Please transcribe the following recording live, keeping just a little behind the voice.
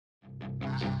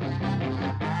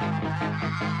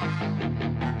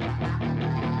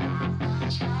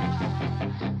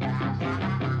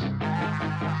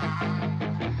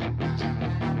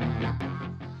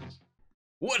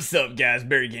What's up guys,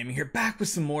 Barry Gaming here, back with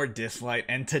some more Dislyte,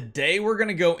 and today we're going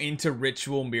to go into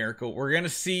Ritual Miracle. We're going to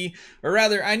see, or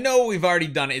rather, I know we've already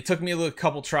done it. It took me a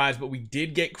couple tries, but we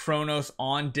did get Kronos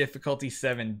on difficulty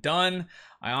 7 done.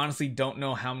 I honestly don't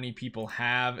know how many people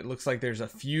have. It looks like there's a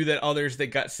few others that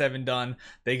got 7 done.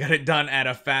 They got it done at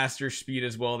a faster speed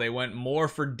as well. They went more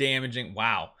for damaging.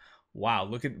 Wow,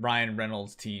 look at Ryan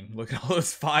Reynolds' team. Look at all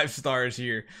those 5 stars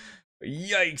here.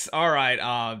 Yikes. All right,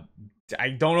 I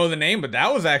don't know the name, but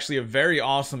that was actually a very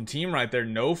awesome team right there.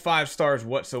 No 5 stars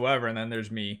whatsoever. And then there's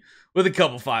me with a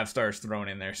couple 5 stars thrown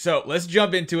in there. So let's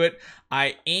jump into it.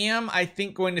 I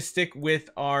think, going to stick with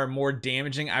our more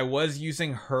damaging. I was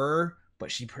using her,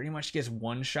 but she pretty much gets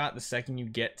one shot the second you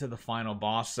get to the final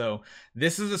boss. So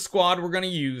this is the squad we're going to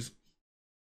use.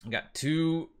 We got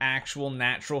 2 actual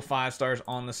natural 5 stars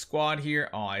on the squad here.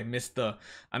 Oh, I missed the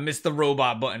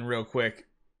robot button real quick.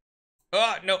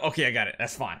 Oh, no. Okay, I got it.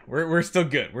 That's fine. We're still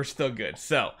good. We're still good.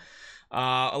 So,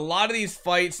 a lot of these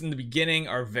fights in the beginning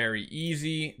are very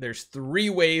easy. There's 3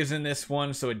 waves in this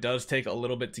one, so it does take a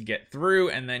little bit to get through,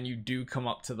 and then you do come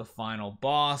up to the final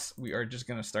boss. We are just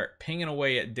going to start pinging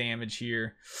away at damage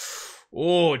here.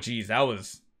 Oh, geez. That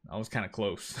was kind of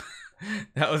close.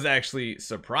 That was actually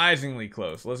surprisingly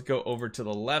close. Let's go over to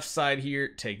the left side here.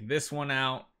 Take this one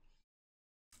out.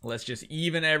 Let's just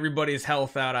even everybody's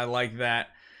health out. I like that.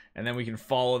 And then we can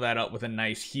follow that up with a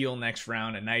nice heal next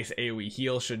round. A nice AoE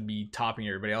heal should be topping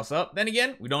everybody else up. Then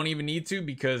again, we don't even need to,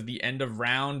 because the end of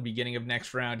round, beginning of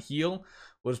next round heal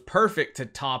was perfect to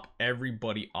top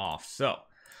everybody off. So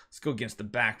let's go against the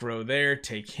back row there.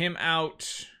 Take him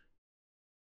out.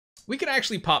 We could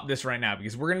actually pop this right now,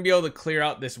 because we're going to be able to clear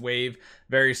out this wave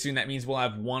very soon. That means we'll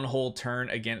have 1 whole turn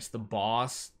against the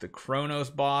boss, the Kronos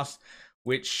boss,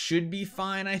 which should be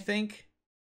fine, I think.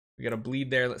 We got a bleed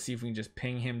there. Let's see if we can just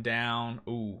ping him down.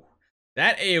 Ooh,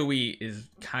 that AoE is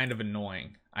kind of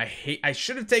annoying. I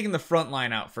should have taken the front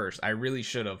line out first. I really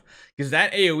should have, because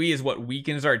that AoE is what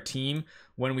weakens our team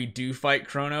when we do fight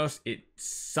Kronos. It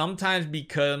sometimes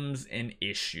becomes an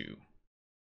issue.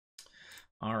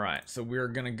 All right, so we're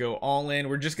going to go all in.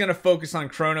 We're just going to focus on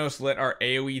Kronos, let our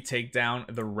AoE take down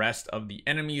the rest of the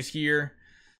enemies here.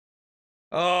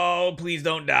 Oh, please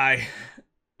don't die.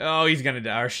 Oh, he's going to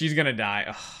die, or she's going to die.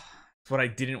 Ugh. What I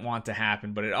didn't want to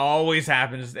happen, but it always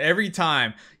happens every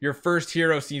time your first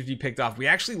hero seems to be picked off. We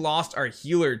actually lost our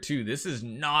healer too. This is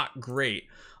not great.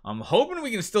 I'm hoping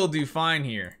we can still do fine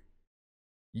here.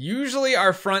 Usually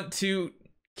our front 2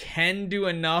 can do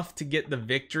enough to get the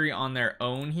victory on their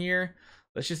own here.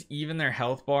 Let's just even their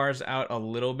health bars out a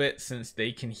little bit, since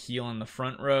they can heal in the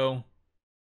front row.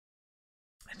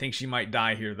 I think she might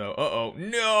die here though. Uh-oh.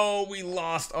 No, we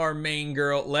lost our main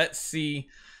girl. Let's see.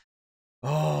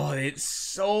 Oh, it's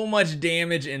so much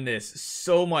damage in this,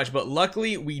 so much, but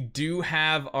luckily we do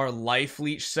have our life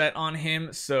leech set on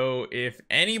him, so if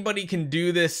anybody can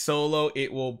do this solo,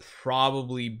 it will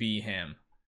probably be him.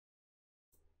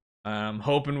 I'm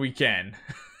hoping we can,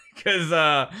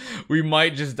 because we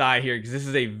might just die here, because this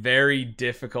is a very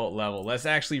difficult level. Let's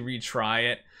actually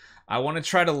retry it. I want to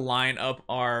try to line up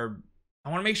I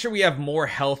want to make sure we have more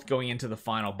health going into the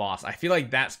final boss. I feel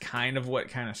like that's kind of what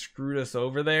kind of screwed us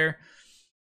over there.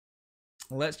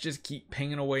 Let's just keep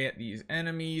pinging away at these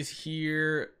enemies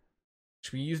here.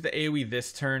 Should we use the AoE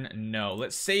this turn? No.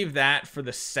 Let's save that for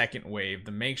the second wave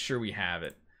to make sure we have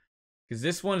it, because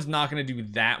this one's not going to do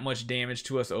that much damage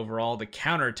to us overall. The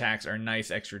counterattacks are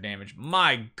nice extra damage.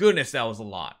 My goodness, that was a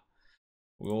lot.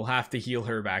 We'll have to heal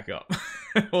her back up.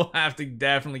 We'll have to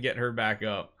definitely get her back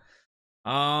up.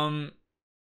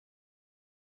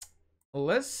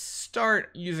 Let's start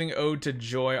using Ode to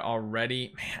Joy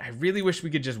already. Man, I really wish we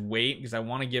could just wait, because I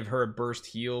want to give her a burst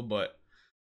heal, but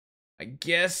I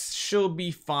guess she'll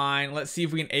be fine. Let's see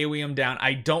if we can AoE him down.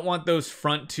 I don't want those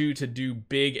front 2 to do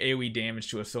big AoE damage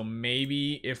to us, so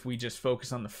maybe if we just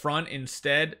focus on the front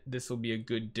instead, this will be a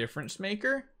good difference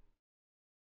maker.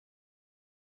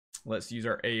 Let's use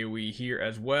our AoE here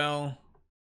as well.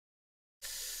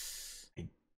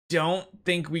 Don't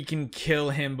think we can kill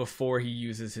him before he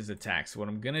uses his attack. So what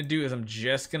I'm going to do is I'm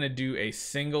just going to do a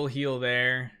single heal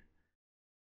there.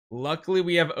 Luckily,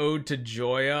 we have Ode to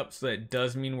Joy up, so that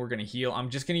does mean we're going to heal. I'm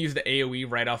just going to use the AoE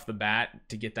right off the bat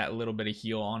to get that little bit of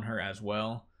heal on her as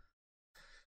well.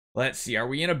 Let's see. Are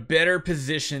we in a better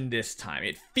position this time?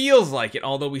 It feels like it,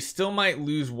 although we still might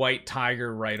lose White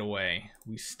Tiger right away.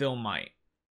 We still might.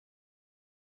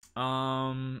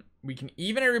 We can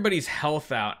even everybody's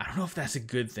health out. I don't know if that's a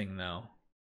good thing, though.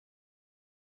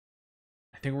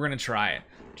 think we're gonna try it.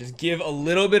 Just give a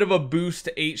little bit of a boost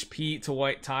to HP to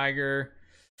White Tiger.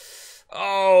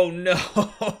 Oh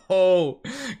no.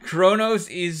 Kronos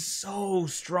is so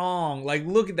strong. Like,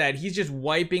 look at that. He's just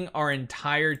wiping our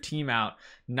entire team out,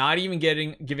 not even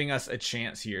giving us a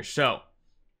chance here. So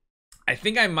I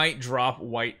think I might drop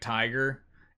White Tiger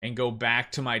and go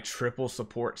back to my triple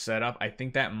support setup. I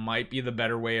think that might be the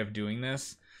better way of doing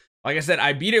this. Like I said,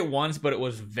 I beat it once, but it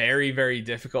was very, very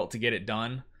difficult to get it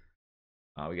done.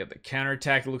 We got the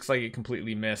counterattack. It looks like it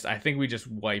completely missed. I think we just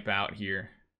wipe out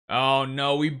here. Oh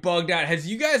no, we bugged out. Has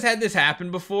you guys had this happen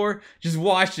before? Just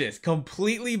watch this.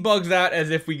 Completely bugs out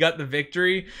as if we got the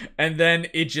victory, and then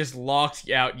it just locks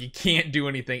you out. You can't do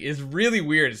anything. It's really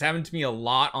weird. It's happened to me a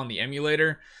lot on the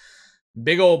emulator.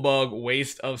 Big old bug,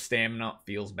 waste of stamina,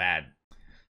 feels bad.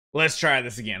 Let's try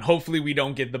this again. Hopefully we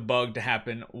don't get the bug to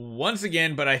happen once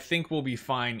again, but I think we'll be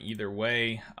fine either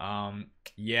way.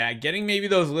 Yeah, getting maybe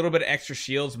those little bit of extra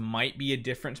shields might be a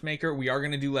difference maker. We are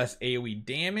going to do less AoE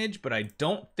damage, but I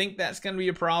don't think that's going to be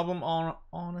a problem,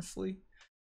 honestly.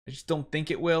 I just don't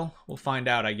think it will. We'll find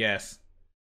out, I guess.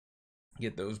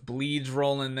 Get those bleeds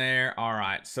rolling there. All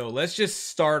right, so let's just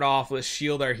start off. Let's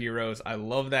shield our heroes. I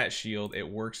love that shield. It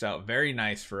works out very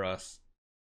nice for us.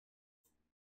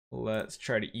 Let's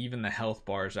try to even the health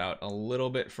bars out a little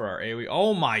bit for our AoE.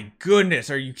 Oh my goodness,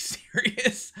 are you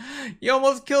serious? You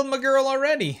almost killed my girl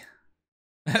already.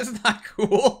 That's not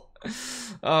cool.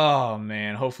 Oh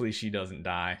man, hopefully she doesn't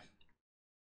die.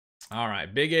 All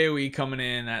right, big AoE coming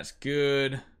in. That's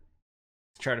good.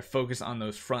 Try to focus on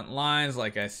those front lines,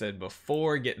 like I said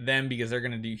before. Get them because they're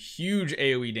going to do huge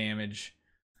AoE damage.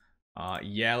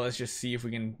 Yeah, let's just see if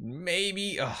we can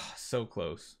maybe... Oh, so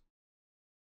close.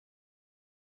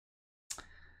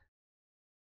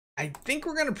 I think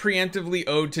we're going to preemptively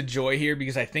Ode to Joy here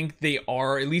because I think they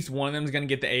are, at least one of them is going to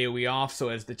get the AoE off. So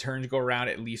as the turns go around,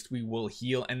 at least we will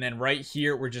heal. And then right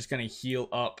here, we're just going to heal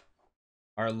up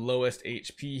our lowest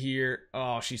HP here.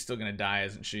 Oh, she's still going to die,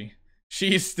 isn't she?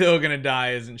 She's still going to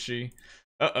die, isn't she?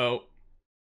 Uh-oh.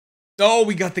 Oh,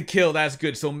 we got the kill. That's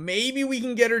good. So maybe we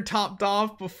can get her topped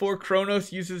off before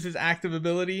Kronos uses his active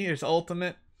ability, his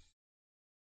ultimate.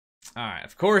 All right.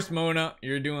 Of course, Mona,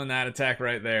 you're doing that attack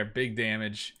right there. Big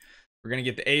damage. We're going to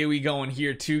get the AoE going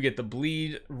here too. Get the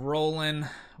bleed rolling.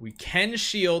 We can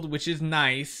shield, which is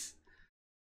nice.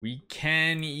 We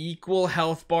can equal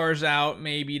health bars out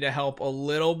maybe to help a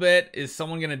little bit. Is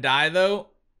someone going to die though?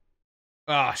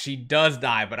 Oh, she does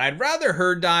die, but I'd rather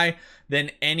her die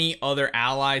than any other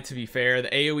ally, to be fair. The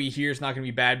AoE here is not going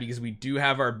to be bad because we do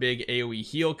have our big AoE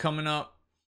heal coming up.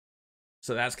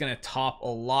 So that's going to top a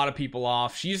lot of people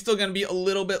off. She's still going to be a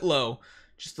little bit low.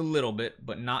 Just a little bit,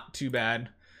 but not too bad.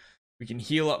 We can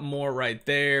heal up more right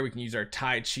there. We can use our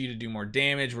Tai Chi to do more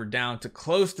damage. We're down to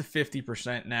close to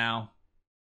 50% now.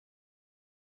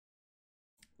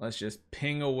 Let's just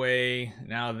ping away.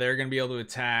 Now they're going to be able to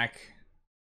attack.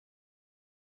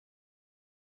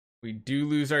 We do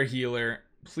lose our healer.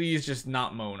 Please just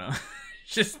not Mona.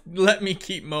 Just let me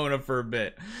keep Mona for a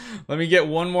bit. Let me get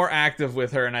one more active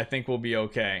with her and I think we'll be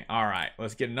okay. All right,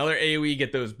 let's get another AoE,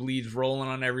 get those bleeds rolling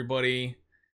on everybody.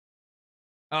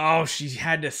 Oh, she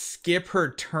had to skip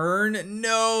her turn.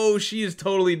 No, she is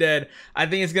totally dead. I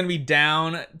think it's going to be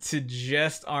down to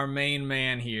just our main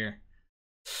man here.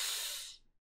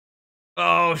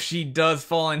 Oh, she does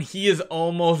fall, and he is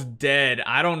almost dead.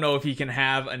 I don't know if he can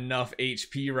have enough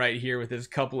HP right here with his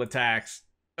couple attacks.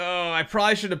 Oh, I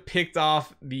probably should have picked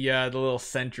off the little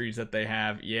sentries that they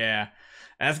have. Yeah,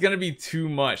 that's going to be too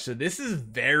much. So this is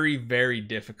very, very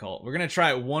difficult. We're going to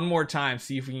try it one more time,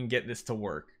 see if we can get this to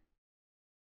work.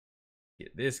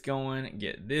 Get this going,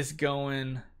 get this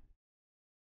going.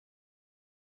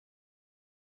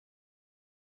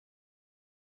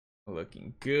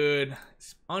 Looking good.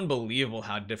 It's unbelievable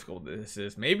how difficult this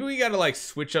is. Maybe we gotta like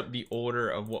switch up the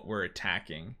order of what we're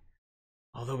attacking.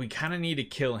 Although we kind of need to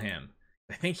kill him.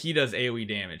 I think he does AoE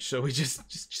damage, so we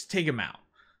just take him out.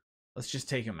 Let's just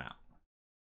take him out.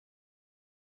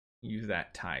 Use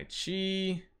that Tai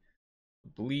Chi.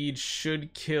 Bleed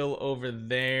should kill over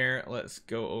there. Let's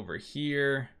go over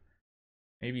here.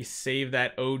 Maybe save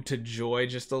that Ode to Joy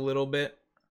just a little bit.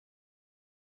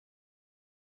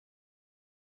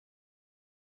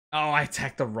 Oh, I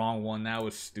attacked the wrong one. That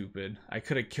was stupid. I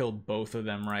could have killed both of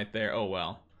them right there. Oh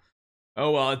well. Oh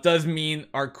well, it does mean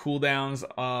our cooldowns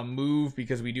move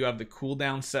because we do have the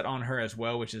cooldown set on her as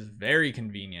well, which is very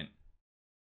convenient.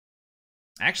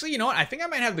 Actually, you know what? I think I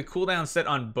might have the cooldown set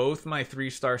on both my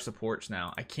 3-star supports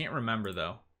now. I can't remember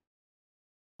though.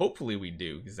 Hopefully we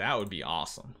do, because that would be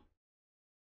awesome.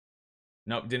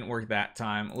 Nope, didn't work that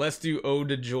time. Let's do Ode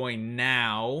to Joy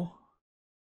now.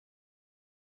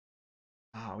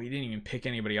 Oh, we didn't even pick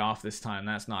anybody off this time.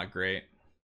 That's not great.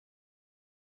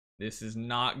 This is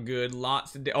not good.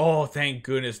 Lots of... Oh, thank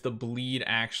goodness. The bleed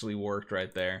actually worked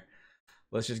right there.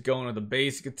 Let's just go into the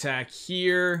basic attack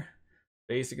here.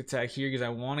 Basic attack here because I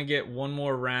want to get one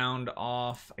more round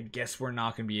off. I guess we're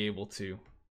not going to be able to.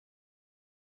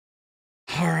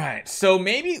 All right, so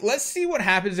maybe let's see what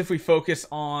happens if we focus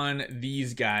on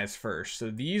these guys first. So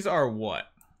these are what?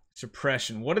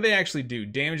 Suppression. What do they actually do?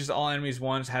 Damages all enemies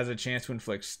once, has a chance to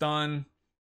inflict stun.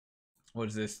 What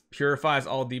is this? Purifies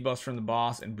all debuffs from the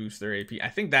boss and boosts their AP. I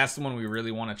think that's the one we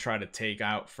really want to try to take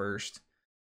out first.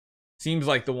 Seems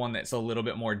like the one that's a little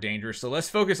bit more dangerous. So let's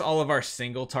focus all of our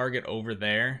single target over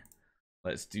there.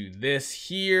 Let's do this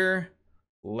here.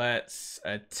 Let's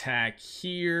attack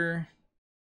here.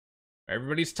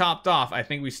 Everybody's topped off. I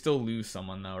think we still lose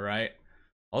someone though, right?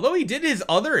 Although he did his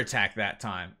other attack that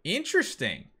time.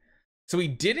 Interesting. So he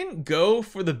didn't go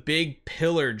for the big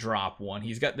pillar drop one.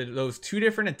 He's got those two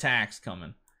different attacks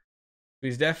coming.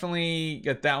 He's definitely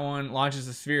got that one. Launches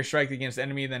a sphere strike against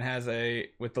enemy, then has a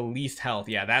with the least health.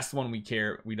 Yeah, that's the one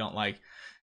we don't like.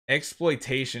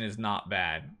 Exploitation is not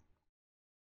bad.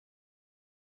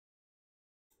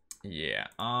 Yeah.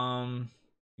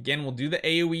 Again, we'll do the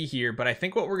AoE here, but I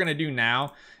think what we're going to do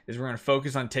now is we're going to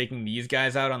focus on taking these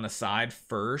guys out on the side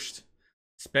first.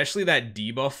 Especially that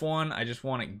debuff one. I just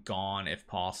want it gone if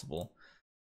possible.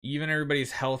 Even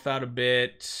everybody's health out a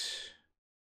bit.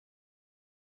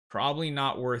 Probably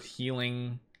not worth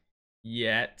healing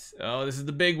yet. Oh, this is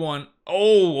the big one.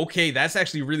 Oh, okay. That's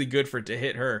actually really good for it to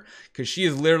hit her because she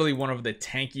is literally one of the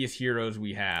tankiest heroes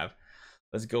we have.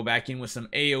 Let's go back in with some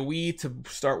AoE to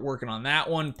start working on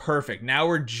that one. Perfect. Now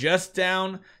we're just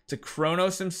down to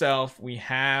Kronos himself. We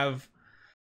have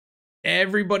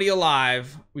everybody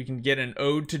alive. We can get an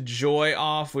Ode to Joy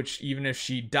off, which even if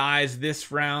she dies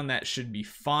this round, that should be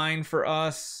fine for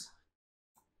us.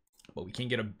 But we can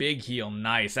get a big heal.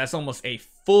 Nice. That's almost a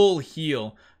full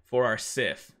heal for our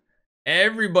Sif.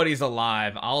 Everybody's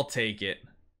alive. I'll take it.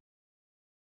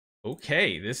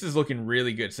 Okay, this is looking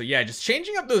really good. So yeah, just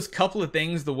changing up those couple of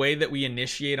things, the way that we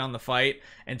initiate on the fight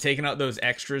and taking out those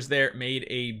extras there made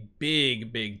a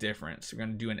big difference. We're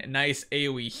going to do a nice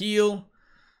AoE heal,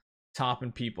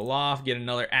 topping people off, get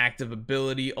another active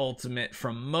ability ultimate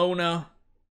from Mona.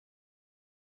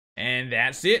 And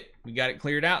that's it. We got it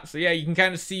cleared out. So yeah, you can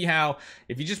kind of see how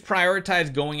if you just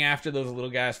prioritize going after those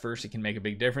little guys first, it can make a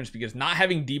big difference because not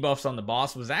having debuffs on the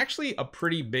boss was actually a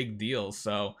pretty big deal.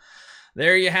 So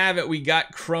there you have it. We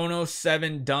got Kronos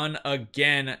 7 done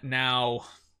again. Now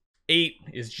 8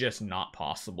 is just not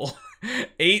possible.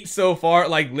 8 so far,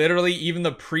 like literally even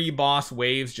the pre-boss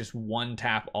waves just one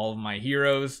tap all of my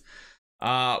heroes.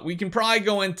 We can probably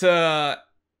go into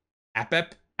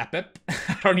APEP. I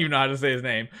don't even know how to say his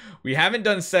name. We haven't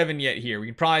done 7 yet here. We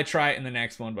can probably try it in the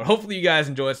next one, but hopefully you guys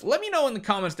enjoy this. Let me know in the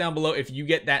comments down below if you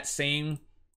get that same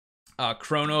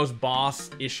Kronos boss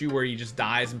issue where he just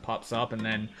dies and pops up and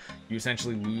then you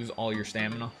essentially lose all your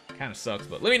stamina. Kind of sucks,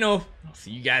 but let me know. I'll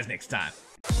see you guys next time.